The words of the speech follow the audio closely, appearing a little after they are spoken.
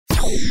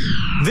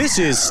This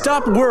is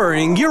Stop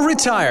Worrying, You're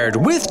Retired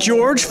with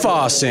George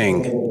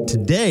Fossing.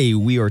 Today,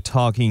 we are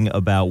talking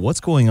about what's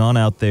going on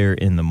out there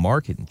in the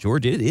market.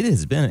 George, it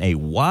has been a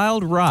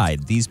wild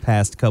ride these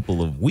past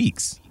couple of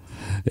weeks.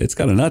 It's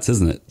kind of nuts,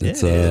 isn't it?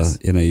 It is.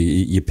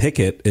 You pick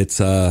it. It's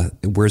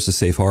where's the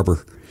safe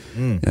harbor?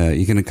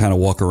 You can kind of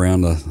walk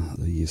around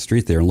the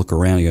street there and look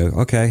around and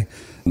go, okay,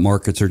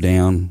 markets are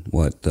down.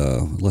 What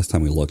last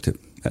time we looked at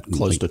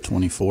close to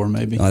 24,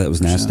 maybe. That was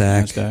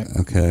NASDAQ.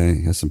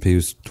 Okay, S&P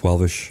was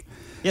 12ish.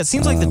 Yeah, it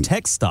seems like the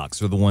tech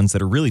stocks are the ones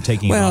that are really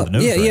taking it on the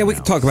nose. Yeah, we now.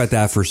 can talk about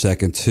that for a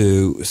second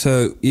too.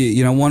 So,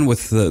 one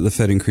with the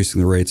Fed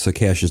increasing the rates, so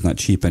cash is not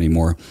cheap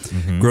anymore.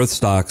 Growth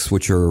stocks,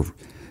 which are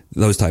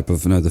those type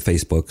of, the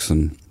Facebooks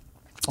and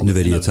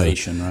NVIDIA.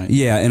 Innovation, right?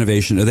 Yeah,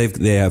 innovation.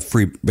 They have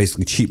free,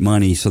 basically cheap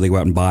money, so they go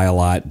out and buy a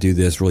lot, do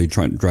this, really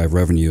try to drive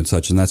revenue and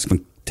such, and that's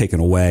been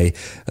taken away.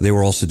 They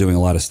were also doing a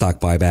lot of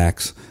stock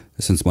buybacks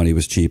since money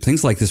was cheap.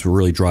 Things like this were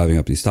really driving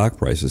up these stock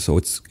prices. So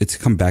it's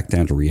come back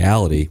down to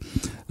reality.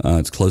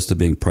 It's close to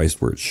being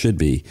priced where it should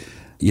be.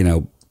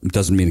 It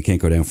doesn't mean it can't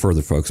go down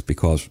further, folks,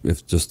 because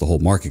if just the whole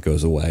market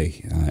goes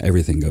away,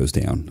 everything goes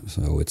down.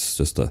 So it's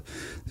just the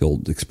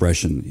old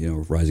expression,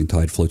 rising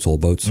tide floats all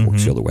boats,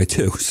 works the other way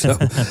too. So,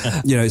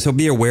 so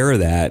be aware of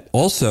that.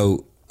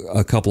 Also,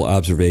 a couple of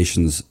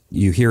observations.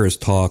 You hear us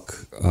talk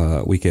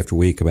week after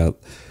week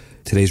about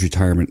today's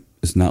retirement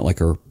is not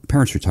like our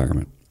parents'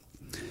 retirement.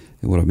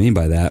 And what I mean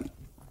by that,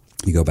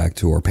 you go back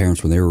to our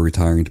parents when they were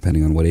retiring,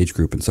 depending on what age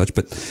group and such.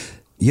 But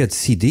you had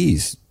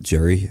CDs,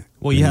 Jerry.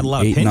 Well, you had a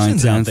lot of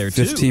pensions 9, 10, out there,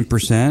 too.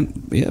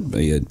 15%. Yeah,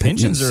 you had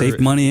pensions safe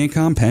money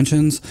income,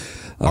 pensions,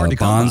 hard to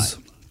bonds.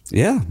 Come by.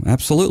 Yeah,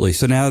 absolutely.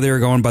 So now they're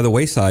going by the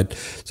wayside.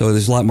 So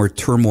there's a lot more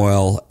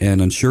turmoil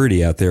and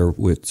uncertainty out there,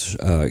 which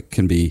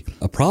can be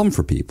a problem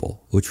for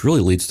people, which really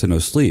leads to no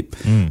sleep.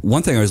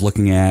 One thing I was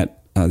looking at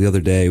the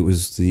other day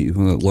was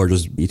one of the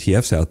largest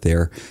ETFs out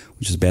there,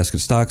 which is basket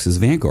of stocks, is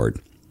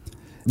Vanguard,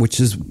 which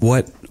is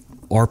what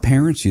our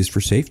parents used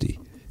for safety,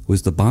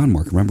 was the bond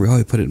market. Remember,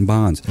 we put it in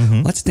bonds.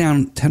 That's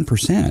down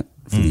 10%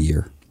 for the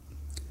year.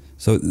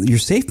 So your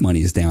safe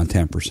money is down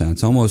 10%.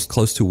 It's almost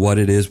close to what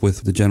it is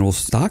with the general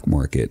stock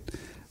market.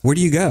 Where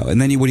do you go?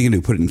 And then what are you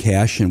going to do? Put it in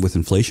cash, and with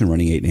inflation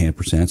running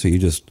 8.5%.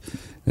 So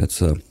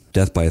that's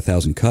death by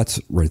 1,000 cuts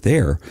right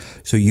there.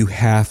 So you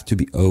have to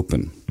be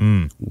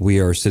open. We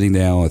are sitting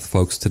down with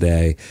folks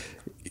today,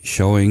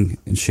 showing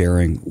and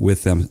sharing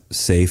with them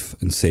safe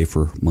and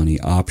safer money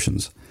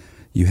options.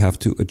 You have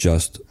to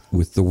adjust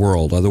with the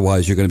world.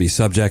 Otherwise, you're going to be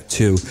subject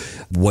to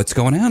what's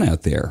going on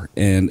out there.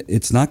 And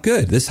it's not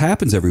good. This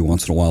happens every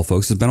once in a while,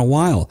 folks. It's been a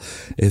while.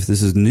 If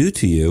this is new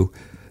to you,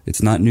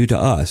 it's not new to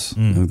us.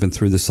 We've been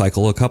through this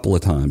cycle a couple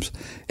of times.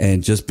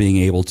 And just being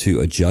able to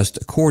adjust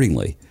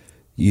accordingly.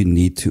 You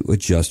need to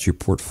adjust your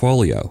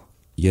portfolio.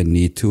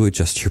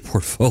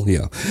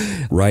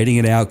 Writing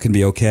it out can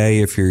be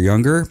okay if you're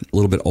younger, a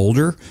little bit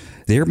older.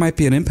 There might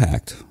be an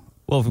impact.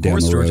 Well, of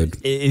course, George,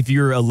 if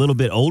you're a little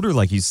bit older,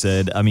 like you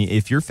said,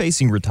 if you're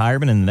facing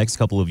retirement in the next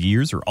couple of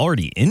years or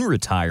already in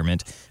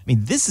retirement,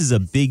 this is a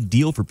big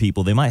deal for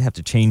people. They might have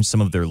to change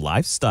some of their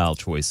lifestyle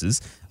choices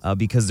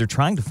because they're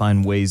trying to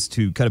find ways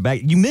to cut it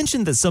back. You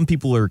mentioned that some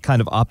people are kind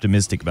of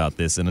optimistic about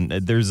this, and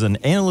there's an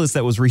analyst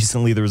that was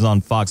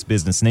on Fox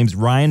Business. His name's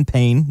Ryan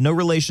Payne, no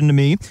relation to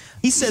me.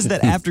 He says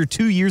that after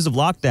 2 years of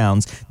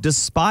lockdowns,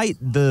 despite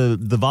the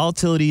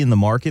volatility in the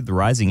market, the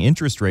rising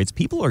interest rates,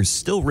 people are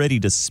still ready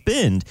to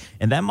spend,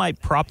 and that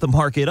might prop the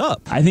market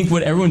up. I think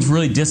what everyone's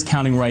really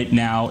discounting right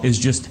now is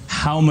just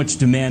how much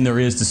demand there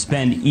is to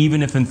spend,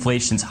 even if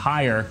inflation's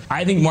higher.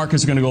 I think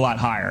markets are going to go a lot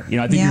higher.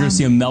 I think you're going to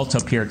see a melt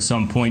up here at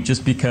some point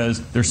just because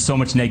there's so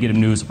much negative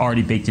news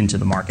already baked into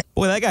the market.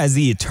 Boy, that guy's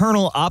the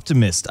eternal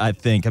optimist, I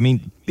think.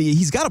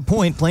 He's got a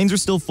point. Planes are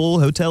still full.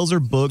 Hotels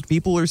are booked.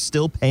 People are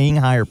still paying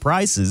higher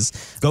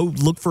prices. Go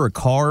look for a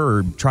car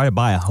or try to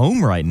buy a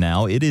home right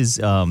now. It is,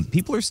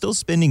 people are still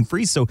spending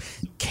free. So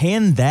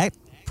can that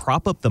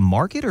prop up the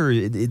market? Or,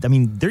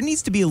 there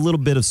needs to be a little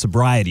bit of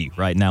sobriety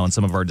right now in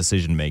some of our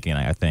decision making,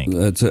 I think.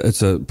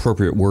 It's an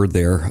appropriate word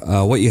there.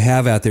 What you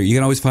have out there, you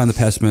can always find the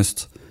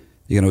pessimist.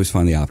 You can always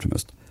find the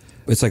optimist.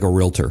 It's like a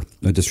realtor.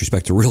 No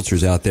disrespect to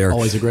realtors out there.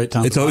 Always a great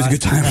time. It's always a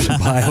good time to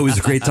buy. Always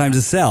a great time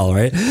to sell,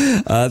 right?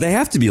 They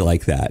have to be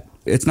like that.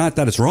 It's not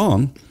that it's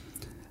wrong.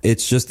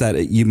 It's just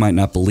that you might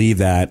not believe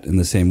that in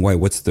the same way.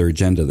 What's their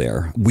agenda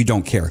there? We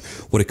don't care.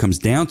 What it comes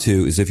down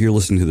to is if you're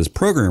listening to this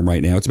program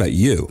right now, it's about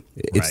you.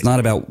 It's not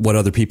about what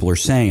other people are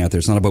saying out there.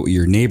 It's not about what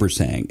your neighbor's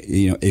saying.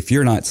 If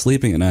you're not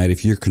sleeping at night,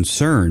 if you're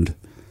concerned,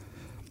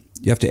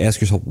 you have to ask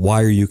yourself,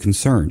 why are you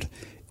concerned?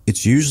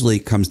 It usually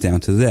comes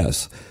down to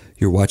this.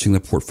 You're watching the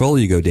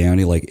portfolio go down.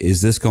 You're like,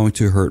 is this going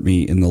to hurt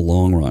me in the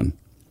long run?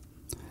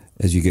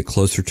 As you get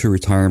closer to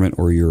retirement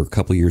or you're a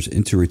couple years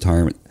into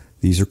retirement,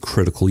 these are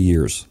critical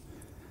years.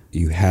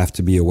 You have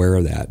to be aware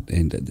of that.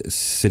 And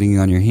sitting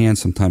on your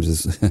hands sometimes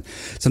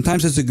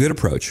it's a good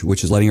approach,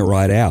 which is letting it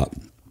ride out.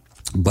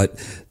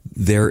 But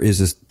there is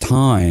this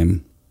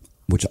time,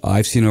 which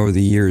I've seen over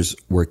the years,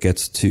 where it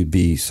gets to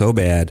be so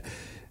bad,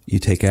 you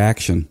take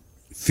action,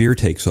 fear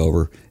takes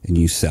over, and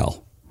you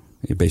sell.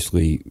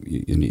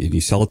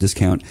 You sell at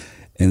discount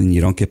and then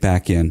you don't get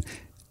back in.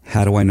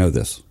 How do I know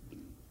this?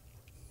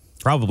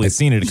 Probably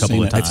seen it a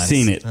couple of times. I've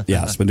seen it.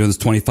 Yes. Been doing this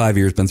 25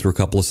 years, been through a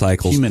couple of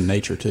cycles. Human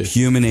nature, too.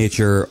 Human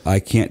nature. I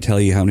can't tell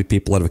you how many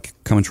people have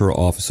come into our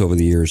office over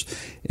the years,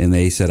 and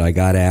they said, I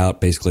got out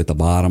basically at the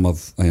bottom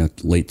of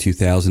late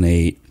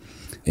 2008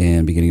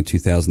 and beginning of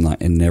 2009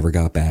 and never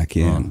got back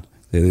in.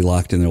 They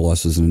locked in their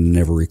losses and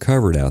never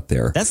recovered out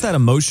there. That's that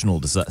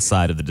emotional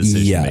side of the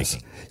decision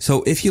making.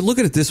 So if you look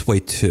at it this way,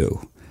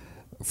 too,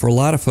 for a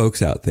lot of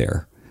folks out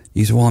there,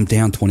 you say, well, I'm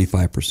down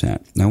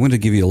 25%. Now, I'm going to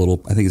give you a little,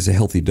 I think it's a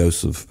healthy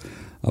dose of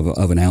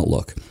an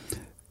outlook.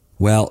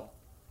 Well,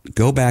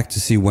 go back to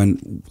see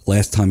when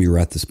last time you were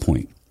at this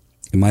point.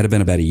 It might have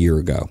been about a year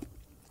ago.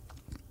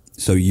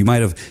 So you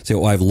might have said,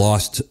 oh, I've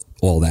lost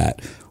all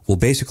that. Well,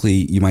 basically,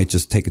 you might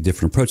just take a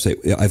different approach. Say,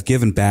 I've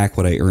given back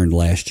what I earned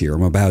last year.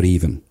 I'm about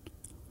even.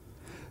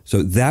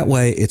 So that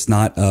way, it's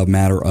not a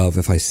matter of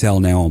if I sell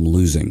now, I'm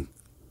losing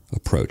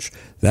approach.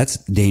 That's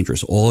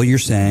dangerous. All you're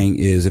saying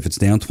is if it's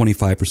down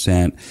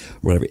 25%,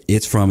 whatever,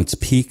 it's from its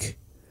peak,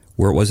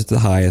 where it was at the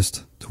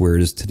highest, to where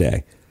it is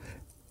today.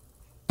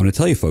 I'm going to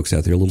tell you folks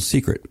out there a little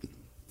secret.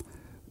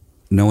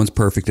 No one's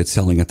perfect at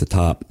selling at the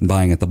top and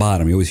buying at the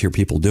bottom. You always hear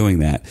people doing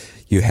that.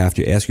 You have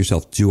to ask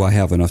yourself, do I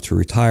have enough to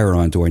retire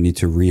on? Do I need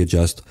to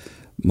readjust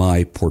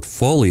my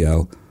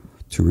portfolio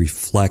to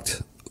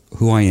reflect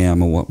who I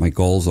am and what my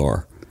goals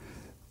are?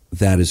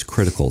 That is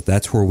critical.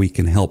 That's where we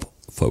can help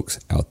folks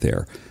out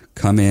there.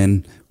 Come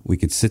in, we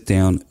can sit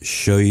down,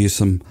 show you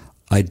some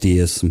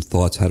ideas, some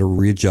thoughts, how to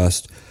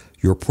readjust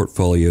your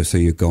portfolio so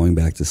you're going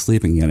back to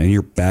sleeping again and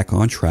you're back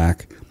on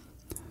track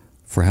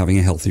for having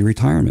a healthy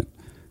retirement.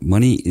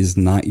 Money is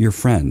not your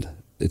friend.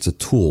 It's a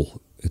tool.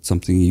 It's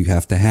something you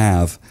have to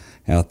have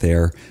out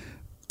there,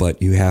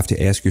 but you have to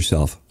ask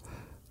yourself,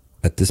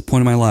 at this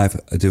point in my life,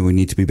 do we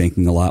need to be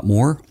making a lot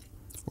more,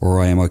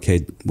 or I am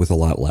okay with a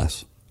lot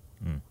less?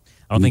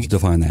 I don't think to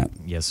define that.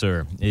 Yes,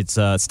 sir. It's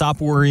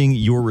Stop Worrying,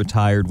 You're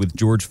Retired with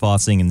George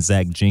Fossing and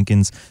Zach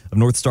Jenkins of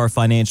North Star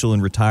Financial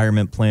and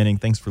Retirement Planning.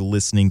 Thanks for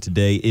listening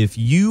today. If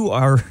you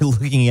are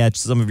looking at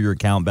some of your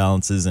account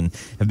balances and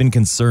have been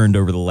concerned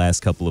over the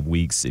last couple of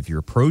weeks, if you're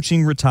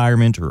approaching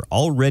retirement or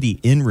already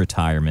in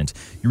retirement,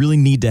 you really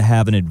need to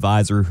have an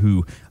advisor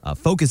who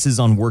focuses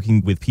on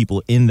working with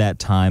people in that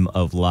time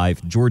of life.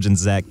 George and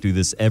Zach do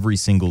this every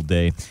single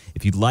day.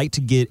 If you'd like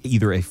to get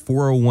either a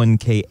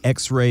 401k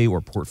x-ray or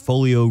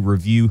portfolio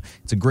review,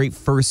 it's a great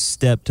first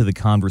step to the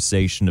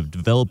conversation of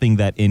developing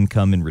that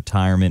income in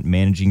retirement,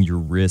 managing your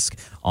risk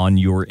on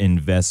your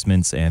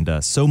investments, and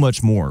so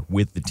much more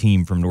with the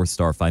team from North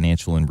Star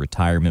Financial and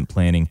Retirement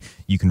Planning.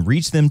 You can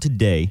reach them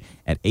today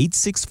at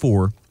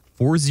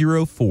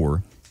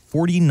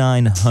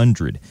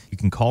 864-404-4900. You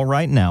can call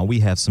right now.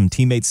 We have some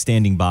teammates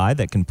standing by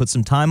that can put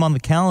some time on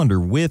the calendar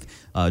with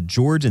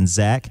George and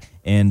Zach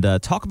and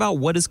talk about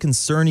what is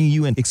concerning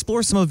you and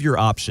explore some of your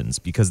options,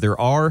 because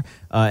there are,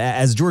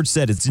 as George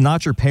said, it's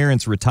not your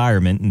parents'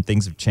 retirement and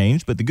things have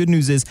changed, but the good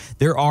news is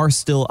there are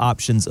still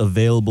options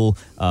available,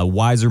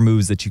 wiser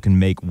moves that you can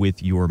make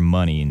with your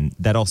money, and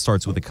that all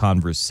starts with a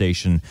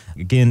conversation.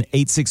 Again,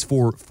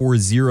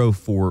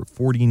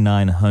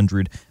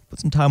 864-404-4900. Put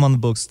some time on the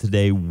books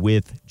today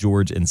with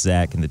George and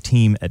Zach and the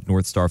team at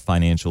North Star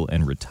Financial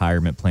and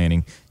Retirement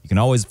Planning. You can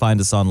always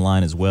find us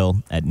online as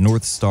well at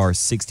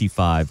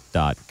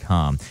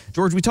northstar65.com.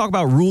 George, we talk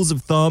about rules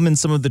of thumb and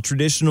some of the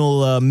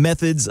traditional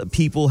methods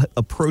people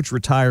approach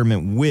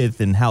retirement with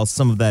and how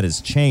some of that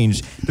has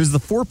changed. There's the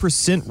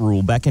 4%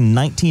 rule back in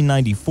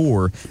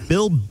 1994.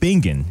 Bill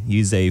Bingen,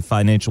 he's a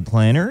financial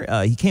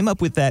planner. He came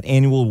up with that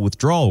annual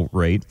withdrawal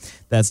rate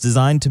that's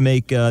designed to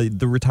make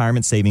the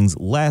retirement savings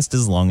last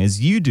as long as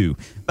you do.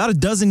 About a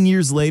dozen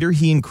years later,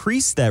 he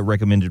increased that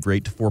recommended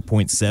rate to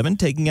 4.7,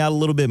 taking out a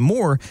little bit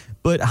more,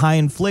 but high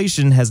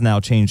inflation has now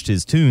changed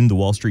his tune. The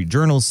Wall Street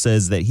Journal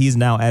says that he's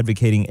now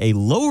advocating a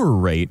lower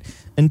rate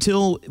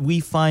until we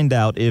find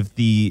out if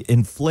the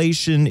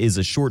inflation is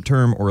a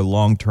short-term or a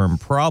long-term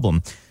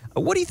problem.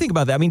 What do you think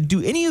about that? I mean,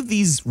 do any of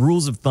these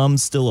rules of thumb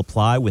still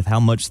apply with how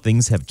much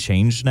things have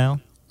changed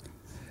now?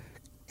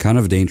 Kind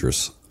of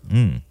dangerous.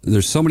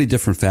 There's so many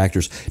different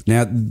factors.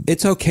 Now,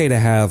 it's okay to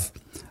have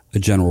a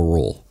general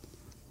rule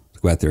to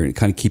go out there and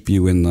kind of keep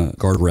you in the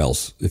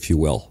guardrails, if you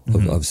will,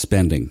 of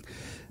spending.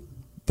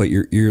 But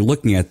you're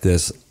looking at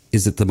this,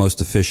 is it the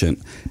most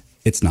efficient?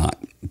 It's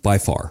not, by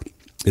far.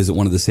 Is it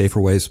one of the safer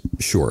ways?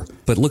 Sure.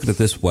 But look at it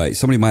this way.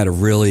 Somebody might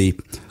have really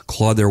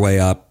clawed their way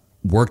up,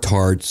 worked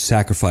hard,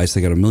 sacrificed.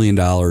 They got $1 million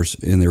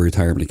in their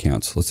retirement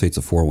accounts. Let's say it's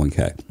a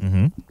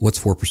 401k. What's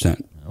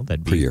 4%? Well,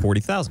 that'd be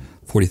 $40,000.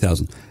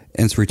 $40,000.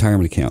 And it's a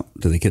retirement account.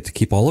 Do they get to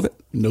keep all of it?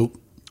 Nope.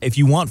 If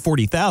you want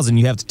 $40,000,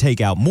 you have to take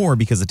out more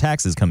because the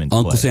taxes come into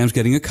Uncle play. Sam's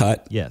getting a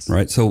cut. Yes.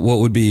 Right. So what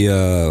would be...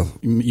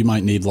 you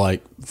might need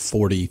like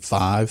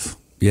 45,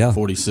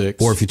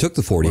 46. Or if you took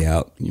the 40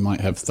 out. You might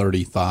have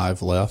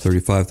 35 left.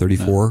 35,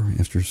 34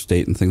 after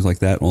state and things like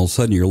that. And all of a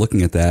sudden you're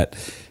looking at that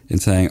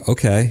and saying,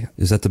 okay,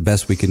 is that the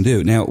best we can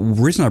do? Now, the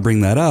reason I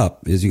bring that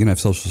up is you can have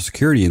Social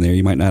Security in there.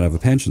 You might not have a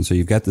pension. So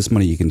you've got this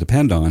money you can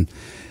depend on.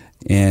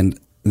 And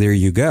there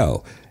you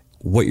go.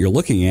 What you're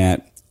looking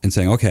at and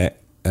saying, okay,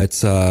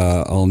 it's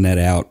I'll net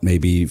out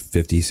maybe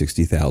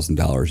 $50,000,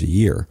 $60,000 a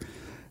year.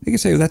 You can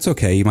say, well, that's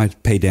okay. You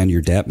might pay down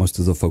your debt. Most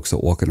of the folks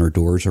that walk in our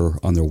doors are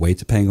on their way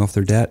to paying off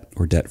their debt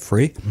or debt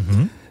free.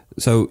 Mm-hmm.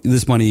 So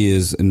this money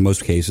is, in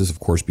most cases, of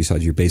course,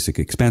 besides your basic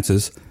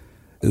expenses,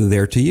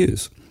 there to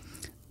use.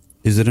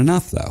 Is it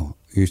enough, though?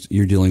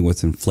 You're dealing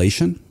with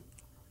inflation,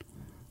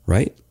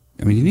 right?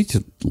 I mean, you need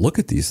to look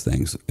at these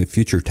things.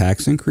 Future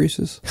tax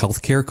increases,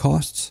 healthcare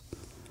costs.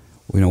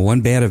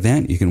 One bad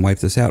event, you can wipe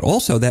this out.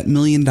 Also, that $1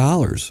 million.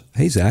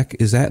 Hey, Zach,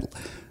 is that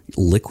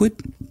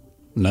liquid?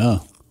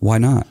 No. Why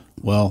not?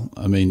 Well,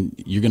 I mean,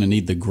 you're going to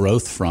need the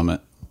growth from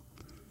it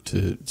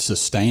to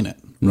sustain it,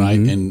 right?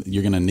 Mm-hmm. And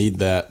you're going to need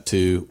that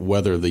to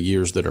weather the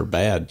years that are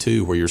bad,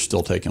 too, where you're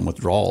still taking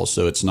withdrawals.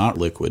 So it's not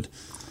liquid.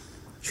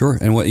 Sure.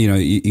 And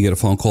you get a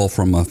phone call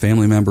from a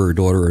family member or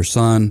daughter or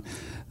son.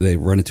 They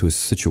run into a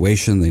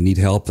situation. They need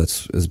help.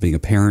 That's, as being a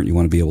parent, you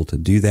want to be able to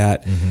do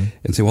that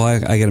and say, well, I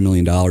got $1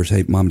 million.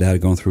 Hey, mom and dad are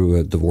going through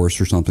a divorce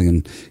or something.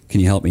 And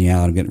can you help me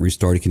out? I'm getting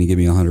restarted. Can you give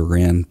me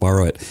 $100,000?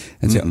 Borrow it.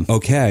 And say,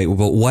 okay,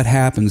 but what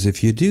happens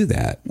if you do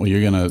that? Well,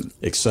 you're going to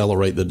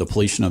accelerate the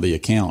depletion of the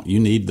account. You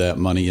need that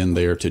money in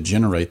there to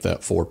generate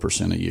that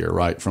 4% a year,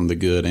 right? From the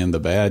good and the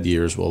bad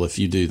years. Well, if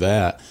you do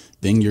that,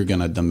 then you're going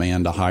to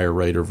demand a higher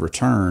rate of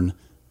return.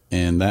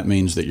 And that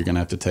means that you're going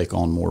to have to take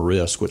on more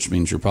risk, which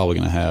means you're probably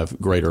going to have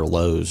greater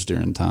lows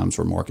during times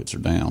where markets are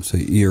down. So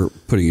you're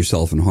putting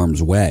yourself in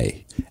harm's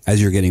way as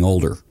you're getting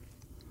older.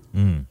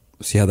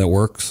 See how that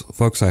works,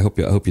 folks? I hope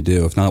you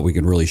do. If not, we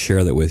can really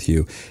share that with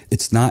you.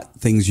 It's not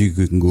things you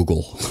can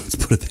Google. Let's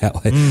put it that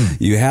way.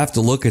 You have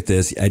to look at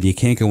this, and you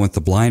can't go with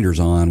the blinders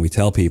on. We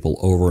tell people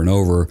over and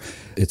over,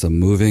 it's a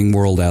moving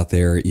world out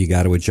there. You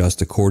got to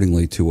adjust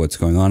accordingly to what's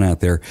going on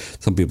out there.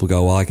 Some people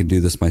go, well, I can do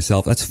this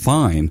myself. That's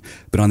fine.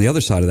 But on the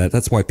other side of that,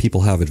 that's why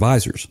people have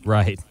advisors.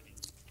 Right.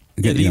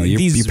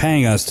 You're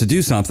paying us to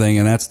do something,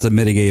 and that's to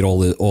mitigate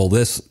all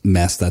this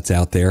mess that's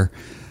out there.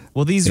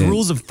 Well, these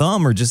rules of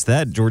thumb are just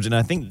that, George. And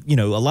I think,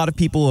 a lot of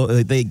people,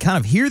 they kind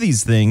of hear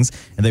these things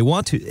and they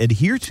want to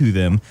adhere to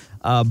them.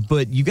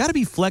 But you got to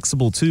be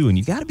flexible, too. And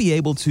you got to be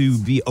able to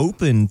be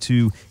open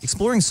to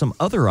exploring some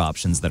other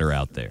options that are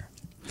out there.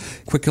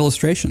 Quick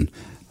illustration.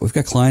 We've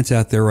got clients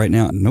out there right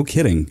now, no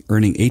kidding,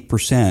 earning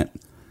 8%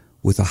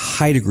 with a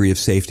high degree of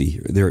safety.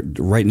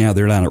 Right now,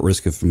 they're not at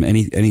risk from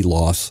any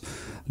loss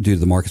due to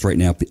the markets right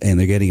now, and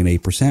they're getting an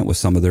 8% with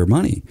some of their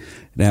money.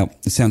 Now,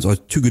 it sounds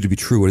too good to be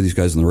true. What are these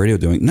guys on the radio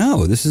doing?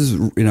 No, this is,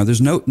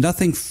 there's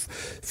nothing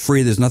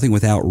free. There's nothing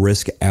without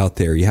risk out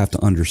there. You have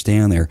to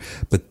understand there.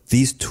 But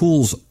these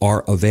tools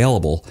are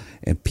available,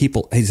 and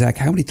people, hey, Zach,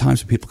 how many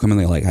times do people come in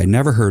and they're like, I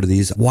never heard of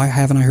these. Why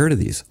haven't I heard of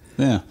these?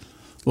 Yeah.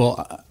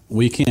 Well,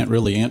 we can't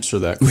really answer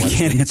that question. We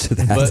can't answer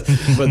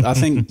that. But I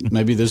think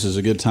maybe this is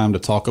a good time to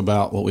talk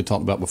about what we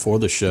talked about before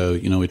the show.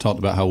 We talked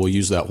about how we'll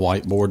use that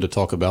whiteboard to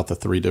talk about the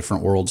 3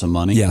 different worlds of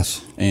money.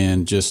 Yes.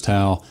 And just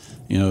how,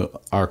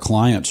 our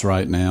clients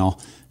right now,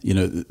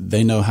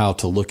 they know how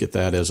to look at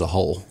that as a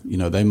whole.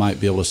 They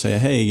might be able to say,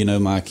 hey,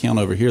 my account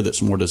over here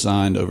that's more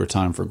designed over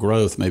time for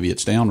growth, maybe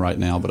it's down right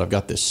now, but I've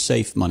got this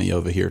safe money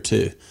over here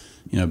too.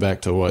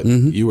 Back to what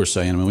you were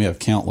saying. I mean, we have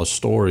countless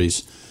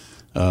stories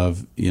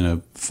of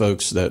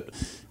folks that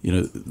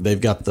they've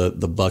got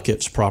the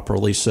buckets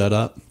properly set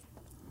up,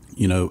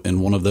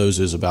 and one of those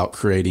is about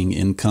creating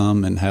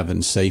income and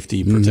having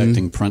safety,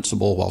 protecting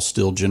principal while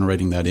still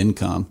generating that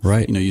income,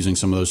 right? Using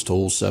some of those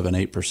tools,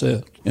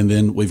 7-8%. And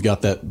then we've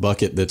got that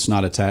bucket that's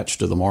not attached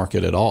to the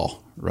market at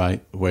all,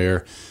 right?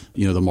 Where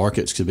the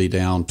markets could be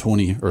down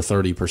 20 or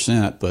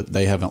 30%, but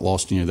they haven't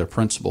lost any of their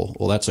principal.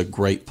 Well, that's a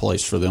great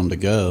place for them to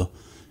go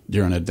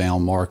during a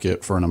down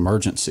market for an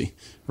emergency,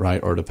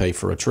 right? Or to pay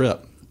for a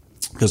trip,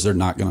 because they're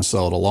not going to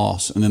sell at a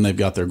loss. And then they've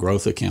got their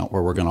growth account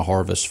where we're going to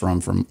harvest from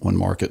when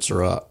markets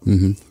are up.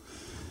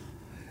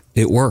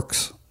 It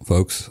works,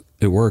 folks.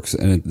 It works.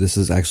 And this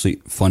is actually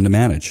fun to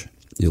manage.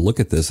 You look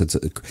at this.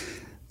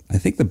 I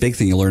think the big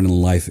thing you learn in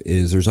life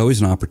is there's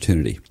always an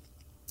opportunity.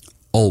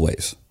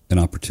 Always an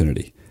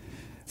opportunity.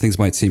 Things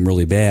might seem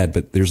really bad,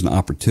 but there's an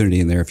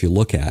opportunity in there if you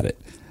look at it.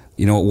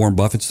 You know what Warren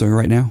Buffett's doing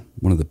right now?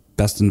 One of the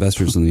best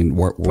investors in the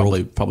world.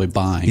 Probably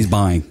buying. He's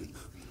buying.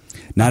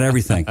 Not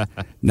everything.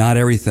 Not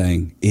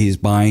everything. He's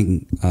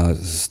buying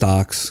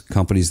stocks,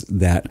 companies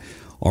that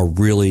are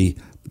really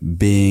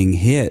being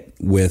hit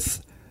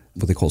with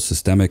what they call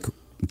systemic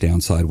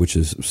downside, which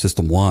is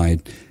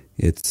system-wide.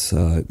 It's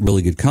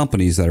really good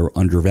companies that are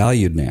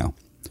undervalued now,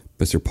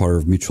 but they're part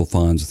of mutual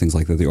funds and things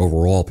like that. The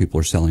overall people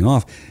are selling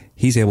off.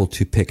 He's able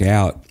to pick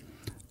out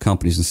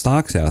companies and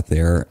stocks out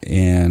there,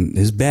 and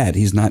his bet,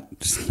 he's not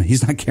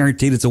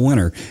guaranteed it's a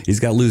winner. He's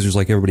got losers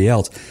like everybody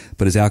else,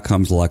 but his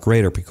outcome's a lot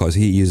greater because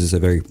he uses a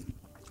very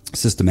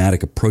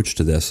systematic approach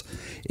to this,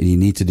 and you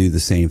need to do the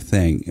same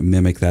thing and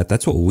mimic that.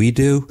 That's what we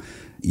do.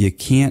 You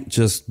can't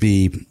just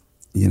be,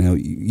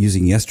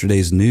 using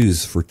yesterday's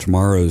news for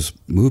tomorrow's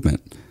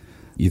movement.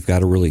 You've got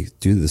to really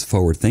do this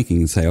forward thinking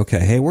and say, okay,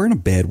 hey, we're in a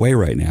bad way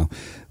right now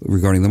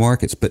regarding the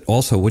markets. But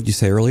also, what did you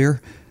say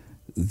earlier?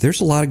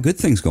 there's a lot of good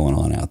things going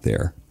on out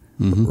there,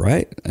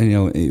 right?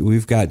 And,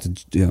 we've got,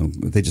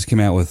 they just came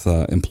out with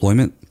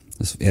employment.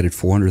 This added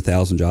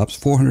 400,000 jobs.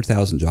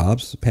 400,000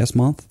 jobs past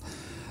month.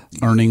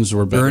 Earnings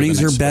were better.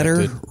 Earnings are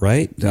better,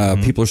 right?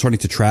 People are starting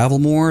to travel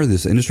more.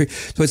 This industry,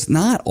 so it's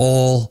not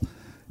all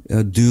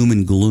doom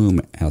and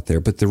gloom out there.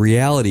 But the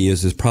reality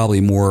is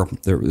probably more.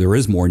 There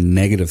is more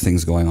negative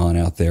things going on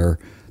out there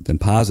than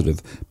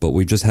positive. But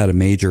we just had a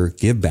major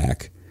give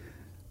back.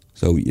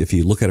 So if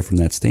you look at it from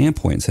that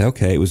standpoint and say,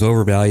 okay, it was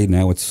overvalued.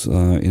 Now it's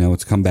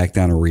it's come back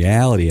down to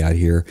reality out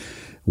here.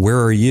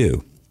 Where are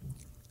you?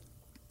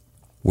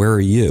 Where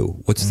are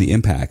you? What's the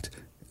impact?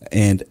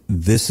 And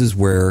this is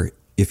where,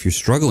 if you're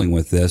struggling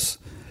with this,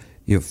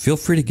 feel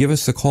free to give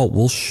us a call.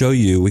 We'll show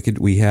you.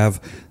 We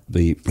have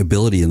the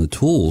ability and the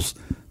tools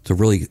to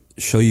really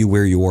show you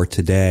where you are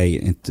today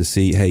and to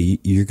see, hey,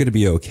 you're going to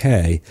be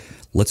okay.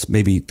 Let's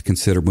maybe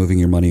consider moving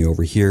your money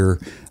over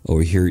here,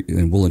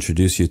 and we'll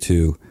introduce you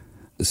to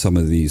some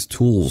of these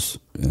tools,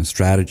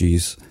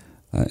 strategies,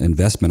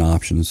 investment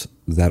options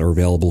that are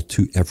available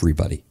to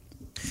everybody.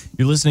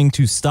 You're listening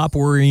to Stop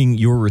Worrying,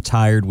 You're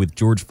Retired with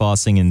George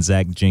Fossing and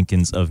Zach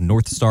Jenkins of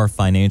North Star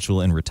Financial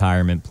and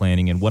Retirement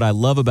Planning. And what I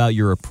love about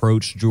your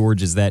approach,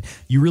 George, is that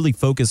you really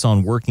focus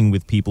on working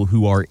with people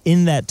who are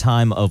in that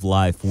time of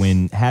life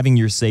when having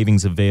your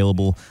savings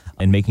available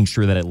and making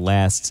sure that it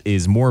lasts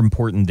is more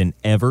important than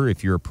ever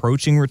if you're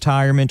approaching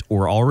retirement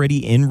or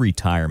already in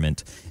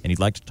retirement. And you'd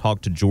like to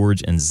talk to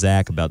George and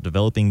Zach about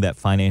developing that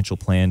financial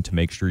plan to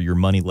make sure your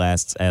money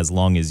lasts as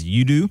long as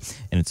you do,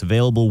 and it's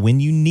available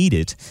when you need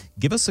it.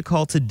 Give us a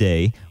call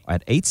today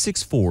at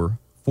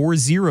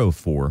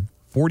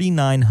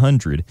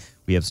 864-404-4900.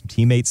 We have some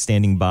teammates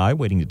standing by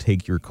waiting to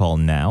take your call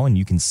now, and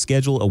you can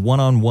schedule a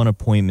one-on-one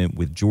appointment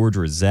with George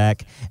or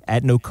Zach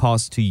at no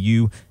cost to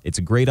you. It's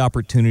a great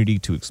opportunity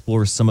to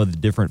explore some of the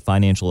different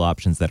financial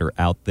options that are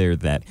out there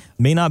that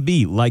may not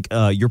be like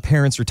your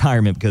parents'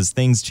 retirement, because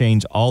things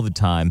change all the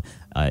time.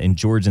 And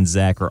George and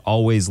Zach are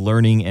always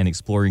learning and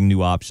exploring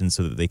new options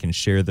so that they can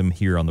share them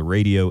here on the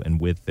radio and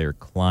with their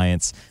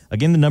clients.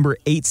 Again, the number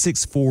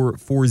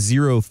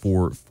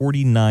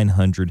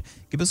 864-404-4900.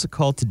 Give us a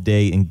call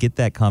today and get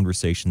that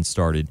conversation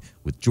started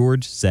with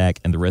George, Zach,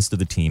 and the rest of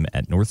the team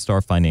at North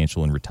Star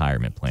Financial and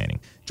Retirement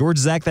Planning. George,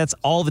 Zach, that's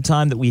all the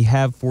time that we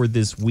have for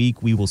this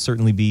week. We will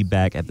certainly be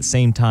back at the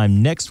same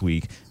time next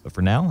week. But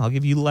for now, I'll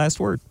give you the last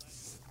word.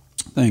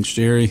 Thanks,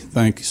 Jerry.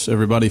 Thanks,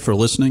 everybody, for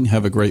listening.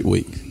 Have a great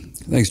week.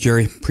 Thanks,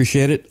 Jerry.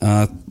 Appreciate it.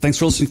 Thanks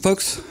for listening,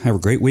 folks. Have a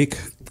great week.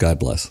 God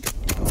bless.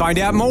 Find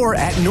out more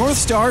at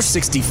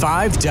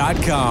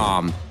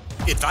NorthStar65.com.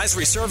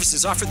 Advisory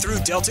services offered through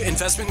Delta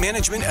Investment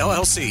Management,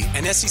 LLC,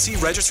 an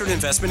SEC-registered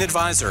investment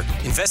advisor.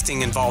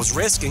 Investing involves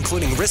risk,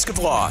 including risk of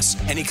loss.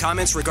 Any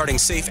comments regarding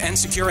safe and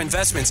secure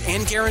investments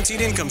and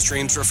guaranteed income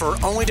streams refer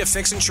only to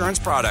fixed insurance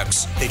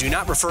products. They do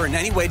not refer in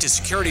any way to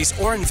securities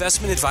or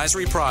investment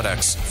advisory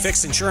products.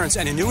 Fixed insurance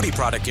and annuity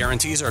product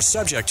guarantees are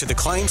subject to the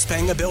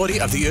claims-paying ability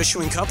of the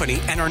issuing company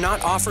and are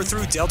not offered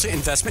through Delta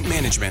Investment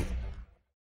Management.